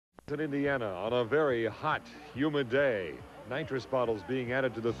in Indiana on a very hot, humid day. Nitrous bottles being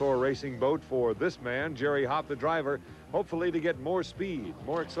added to the Thor racing boat for this man, Jerry Hopp, the driver, hopefully to get more speed,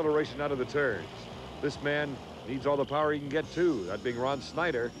 more acceleration out of the turns. This man needs all the power he can get too, that being Ron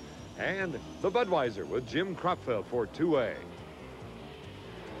Snyder, and the Budweiser with Jim Kropfeld for two-way.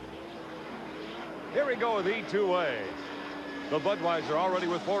 Here we go with E2A. The Budweiser already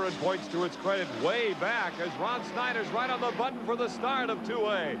with 400 points to its credit way back as Ron Snyder's right on the button for the start of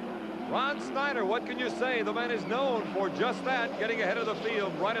two-way. Ron Snyder, what can you say? The man is known for just that, getting ahead of the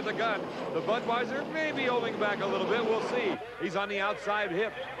field, right at the gun. The Budweiser may be holding back a little bit. We'll see. He's on the outside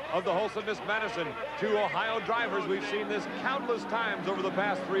hip of the Holson Miss Madison. Two Ohio drivers. We've seen this countless times over the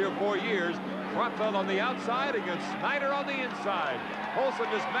past 3 or 4 years. Kropfeld on the outside against Snyder on the inside.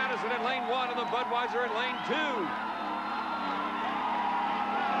 Holson Miss Madison in lane 1 and the Budweiser in lane 2.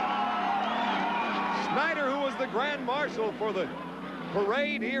 Snyder, who was the grand marshal for the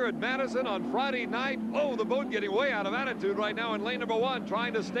parade here at Madison on Friday night. Oh, the boat getting way out of attitude right now in lane number 1,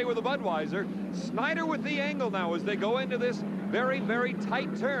 trying to stay with the Budweiser. Snyder with the angle now as they go into this very, very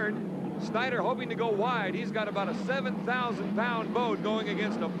tight turn. Snyder hoping to go wide. He's got about a 7,000-pound boat going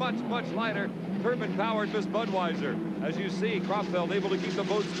against a much, much lighter turbine-powered Miss Budweiser. As you see, Kropfeld able to keep the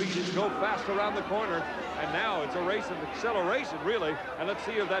boat speed and go fast around the corner. And now it's a race of acceleration, really. And let's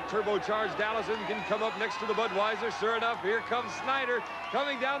see if that turbocharged Allison can come up next to the Budweiser. Sure enough, here comes Snyder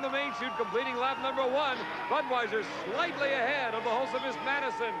coming down the main chute, completing lap number 1. Budweiser slightly ahead of the Holson Miss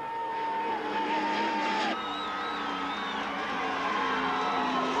Madison.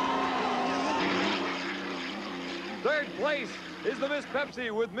 Third place is the Miss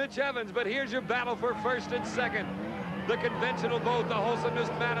Pepsi with Mitch Evans, but here's your battle for first and second. The conventional boat, the Holson Miss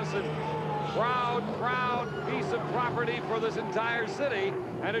Madison. Proud piece of property for this entire city.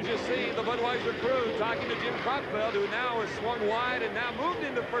 And as you see, the Budweiser crew talking to Jim Kropfeld, who now has swung wide and now moved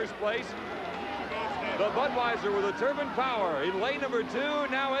into first place. The Budweiser with a turbine power in lane number 2,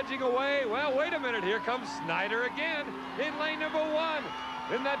 now edging away. Well, wait a minute, here comes Snyder again in lane number 1.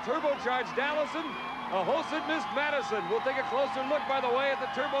 In that turbocharged Allison, a Holson Miss Madison. We'll take a closer look, by the way, at the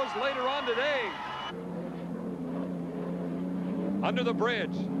turbos later on today. Under the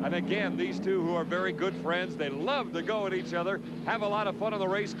bridge. And again, these two who are very good friends, they love to go at each other, have a lot of fun on the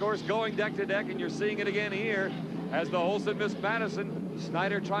race course, going deck to deck, and you're seeing it again here as the Holson Miss Madison,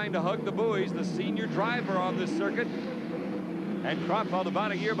 Snyder trying to hug the buoys, the senior driver on this circuit. And Kropfeld about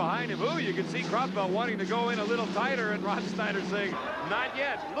a year behind him. Ooh, you can see Kropfeld wanting to go in a little tighter, and Ron Snyder saying, not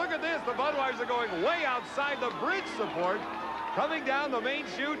yet. Look at this, the Budweiser going way outside the bridge support, coming down the main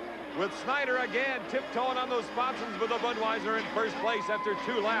chute with Snyder again tiptoeing on those sponsons with the Budweiser in first place after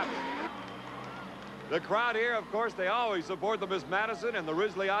 2 laps. The crowd here, of course, they always support the Miss Madison and the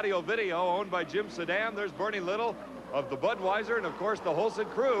Risley Audio Video owned by Jim Saddam. There's Bernie Little of the Budweiser and, of course, the Holson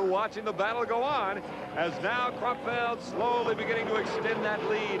crew watching the battle go on as now Kropfeld slowly beginning to extend that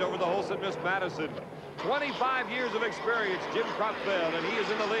lead over the Holson Miss Madison. 25 years of experience, Jim Kropfeld, and he is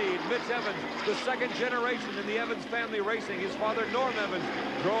in the lead. Mitch Evans, the second generation in the Evans family racing. His father, Norm Evans,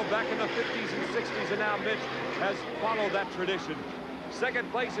 drove back in the 50s and 60s, and now Mitch has followed that tradition. Second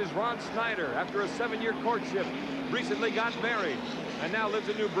place is Ron Snyder, after a 7-year courtship, recently got married, and now lives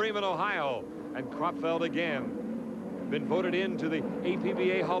in New Bremen, Ohio. And Kropfeld again, been voted into the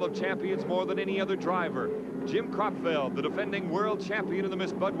APBA Hall of Champions more than any other driver. Jim Kropfeld, the defending world champion of the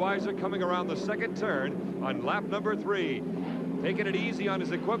Miss Budweiser, coming around the second turn on lap number 3. Taking it easy on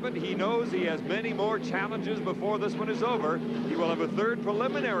his equipment. He knows he has many more challenges before this one is over. He will have a 3rd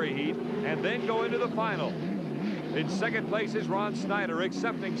preliminary heat and then go into the final. In second place is Ron Snyder,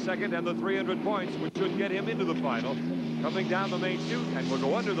 accepting second and the 300 points, which should get him into the final. Coming down the main chute, and we'll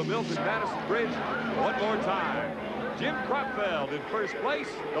go under the Milton-Madison Bridge one more time. Jim Kropfeld in first place,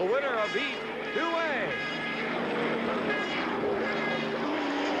 the winner of Heat 2A.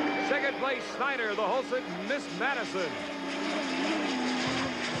 Second place, Snyder, the Holson Miss Madison.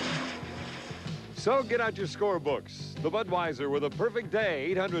 So get out your scorebooks. The Budweiser with a perfect day,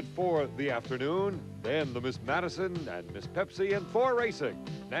 800 for the afternoon. Then the Miss Madison and Miss Pepsi and Thor Racing.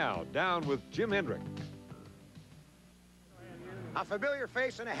 Now down with Jim Hendrick. A familiar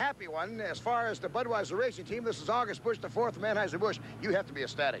face and a happy one. As far as the Budweiser racing team, this is August Busch, the 4th of Anheuser-Busch. You have to be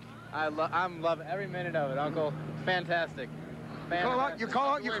ecstatic. I'm loving every minute of it, Uncle. Fantastic. You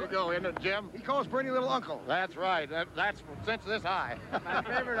call out, Way to go, isn't it, Jim? He calls Bernie little uncle. That's right. That's since this high. My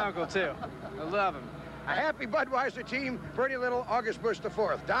favorite uncle, too. I love him. A happy Budweiser team, Bernie Little, August Busch, the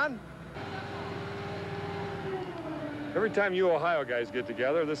 4th. Don? Every time you Ohio guys get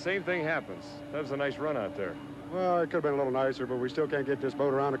together, the same thing happens. That was a nice run out there. Well, it could have been a little nicer, but we still can't get this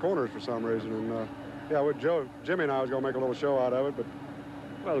boat around the corners for some reason. And yeah, with Jimmy and I was going to make a little show out of it, but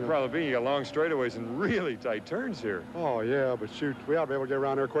Well, the problem being you got long straightaways and really tight turns here. Oh, yeah, but shoot, we ought to be able to get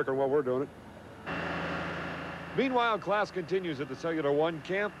around there quicker than what we're doing it. Meanwhile, class continues at the Cellular One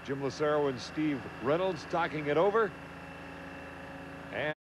camp. Jim Lucero and Steve Reynolds talking it over.